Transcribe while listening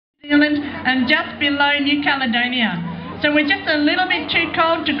Zealand and just below New Caledonia. So we're just a little bit too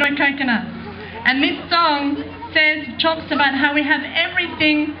cold to grow coconuts. And this song talks about how we have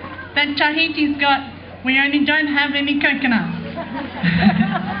everything that Tahiti's got, we only don't have any coconuts.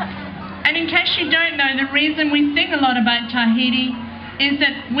 And in case you don't know, the reason we sing a lot about Tahiti is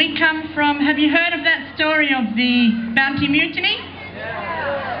that we come from, have you heard of that story of the Bounty Mutiny?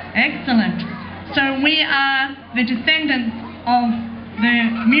 Yeah. Excellent. So we are the descendants of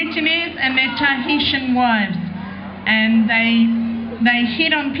the mutineers and their Tahitian wives. And they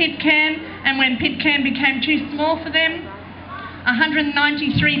hid on Pitcairn, and when Pitcairn became too small for them,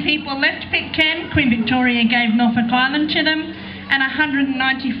 193 people left Pitcairn. Queen Victoria gave Norfolk Island to them, and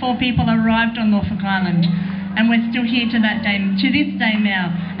 194 people arrived on Norfolk Island. And we're still here to this day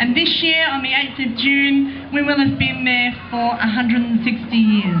now. And this year, on the 8th of June, we will have been there for 160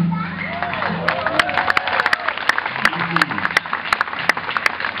 years.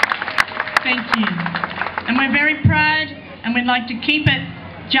 Thank you. And we're very proud, and we'd like to keep it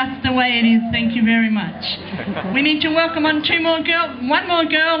just the way it is. Thank you very much. We need to welcome on one more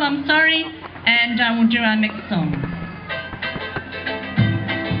girl, and we'll do our next song.